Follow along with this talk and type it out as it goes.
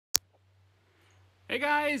Hey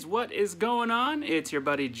guys, what is going on? It's your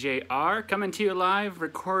buddy JR coming to you live,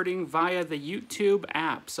 recording via the YouTube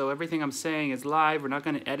app. So everything I'm saying is live. We're not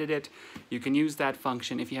going to edit it. You can use that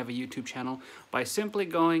function if you have a YouTube channel by simply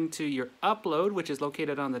going to your upload, which is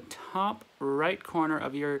located on the top right corner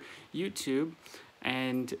of your YouTube,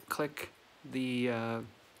 and click the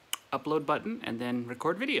upload button and then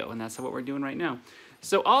record video. And that's what we're doing right now.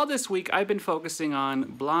 So all this week I've been focusing on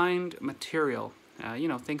blind material.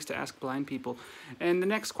 Things to ask blind people. And the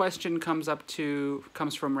next question comes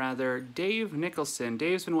from Dave Nicholson.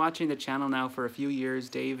 Dave's been watching the channel now for a few years.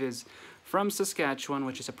 Dave is from Saskatchewan,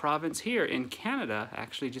 which is a province here in Canada,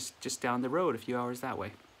 actually just down the road, a few hours that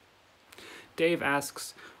way. Dave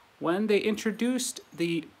asks, when they introduced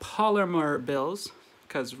the polymer bills,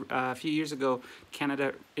 because a few years ago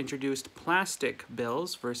Canada introduced plastic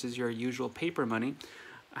bills versus your usual paper money,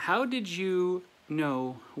 how did you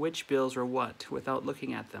know which bills were what without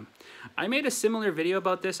looking at them? I made a similar video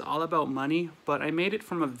about this, all about money, but I made it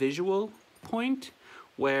from a visual point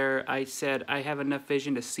where I said I have enough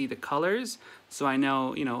vision to see the colors, so I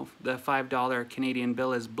know, the $5 Canadian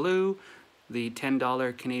bill is blue, the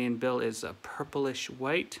 $10 Canadian bill is a purplish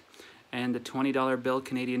white, and the $20 bill the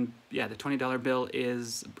 $20 bill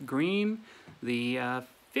is green, the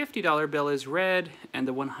 $50 bill is red, and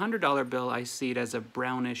the $100 bill, I see it as a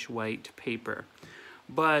brownish white paper.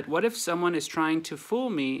 But what if someone is trying to fool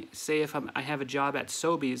me? Say if I have a job at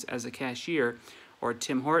Sobeys as a cashier or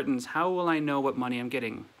Tim Hortons, how will I know what money I'm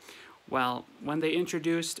getting? Well, when they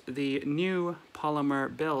introduced the new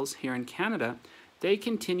polymer bills here in Canada, they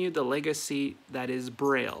continued the legacy that is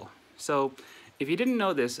Braille. So if you didn't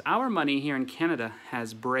know this, our money here in Canada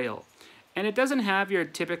has Braille. And it doesn't have your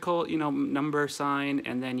typical, number sign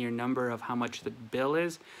and then your number of how much the bill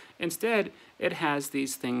is. Instead, it has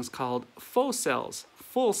these things called full cells.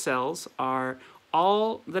 Full cells are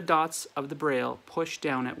all the dots of the Braille pushed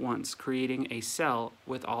down at once, creating a cell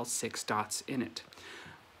with all 6 dots in it.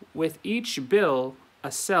 With each bill,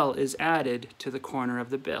 a cell is added to the corner of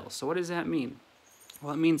the bill. So what does that mean?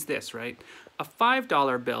 Well, it means this, right? A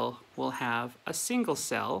 $5 bill will have a single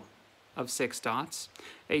cell of 6 dots.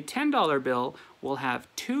 A $10 bill will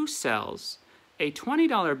have 2 cells. A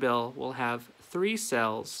 $20 bill will have 3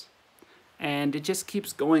 cells. And it just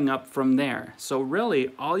keeps going up from there. So really,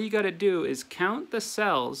 all you got to do is count the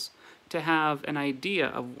cells to have an idea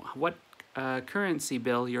of what currency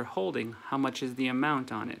bill you're holding, how much is the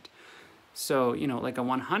amount on it. So, like a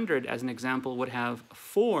 100, as an example, would have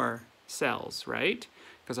 4 cells, right?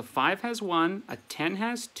 Because a 5 has 1, a 10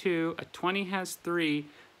 has 2, a 20 has 3,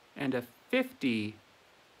 and a 50,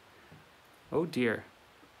 oh dear.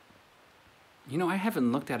 I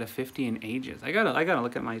haven't looked at a 50 in ages. I gotta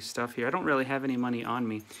look at my stuff here. I don't really have any money on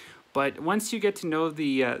me. But once you get to know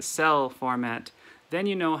the cell format, then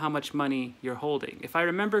you know how much money you're holding. If I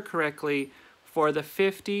remember correctly, for the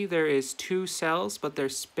 50, there is 2 cells, but they're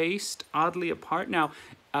spaced oddly apart. Now,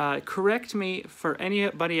 correct me, for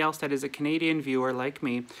anybody else that is a Canadian viewer like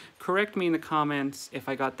me, correct me in the comments if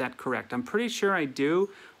I got that correct. I'm pretty sure I do,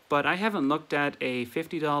 but I haven't looked at a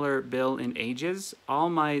 $50 bill in ages. All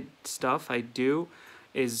my stuff I do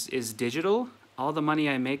is digital. All the money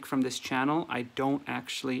I make from this channel, I don't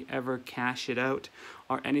actually ever cash it out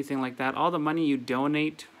or anything like that. All the money you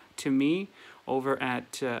donate to me over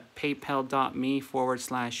at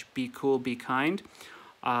paypal.me/becoolbekind,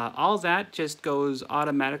 all that just goes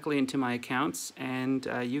automatically into my accounts, and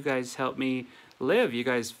you guys help me live. You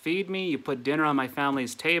guys feed me, you put dinner on my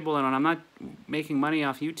family's table, and when I'm not making money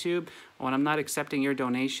off YouTube, when I'm not accepting your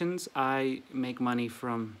donations, I make money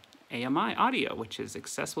from AMI Audio, which is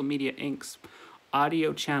Accessible Media Inc.'s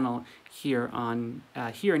audio channel here in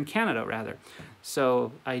Canada, rather.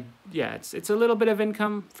 So it's a little bit of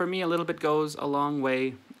income for me. A little bit goes a long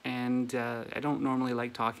way, and I don't normally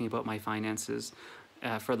like talking about my finances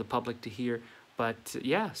for the public to hear. But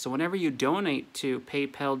yeah, so whenever you donate to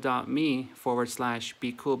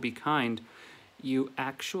paypal.me/becoolbekind, you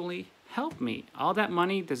actually help me. All that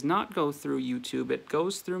money does not go through YouTube. It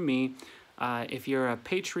goes through me. If you're a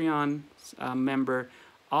Patreon member,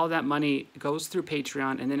 all that money goes through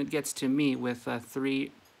Patreon, and then it gets to me with a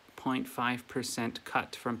 3.5%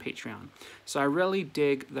 cut from Patreon. So I really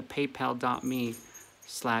dig the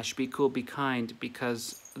paypal.me/becoolbekind,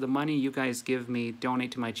 because the money you guys give me, donate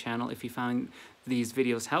to my channel, if you find these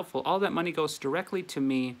videos helpful, all that money goes directly to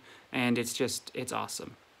me, and it's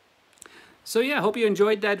awesome. So yeah, hope you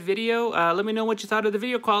enjoyed that video. Let me know what you thought of the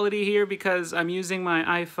video quality here, because I'm using my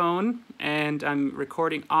iPhone and I'm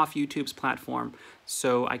recording off YouTube's platform.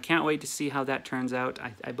 So I can't wait to see how that turns out.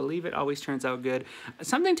 I believe it always turns out good.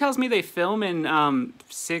 Something tells me they film in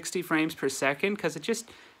 60 frames per second, because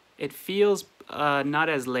it feels not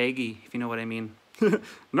as leggy, if you know what I mean.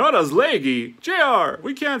 Not as leggy? JR,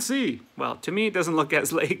 we can't see. Well, to me, it doesn't look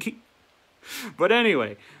as leggy. But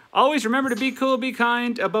anyway, always remember to be cool, be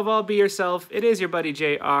kind, above all, be yourself. It is your buddy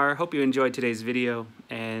JR. Hope you enjoyed today's video,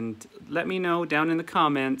 and let me know down in the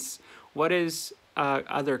comments what is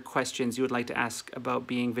other questions you would like to ask about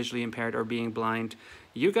being visually impaired or being blind.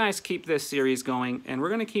 You guys keep this series going, and we're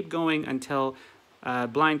going to keep going until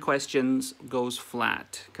Blind Questions goes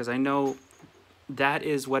flat, because I know that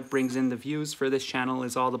is what brings in the views for this channel,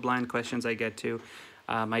 is all the blind questions I get to.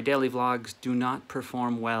 My daily vlogs do not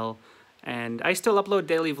perform well, and I still upload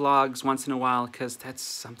daily vlogs once in a while because that's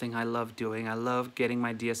something I love doing. I love getting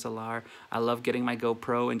my DSLR, I love getting my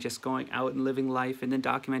GoPro and just going out and living life and then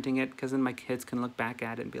documenting it, because then my kids can look back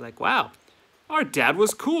at it and be like, wow, our dad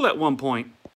was cool at one point.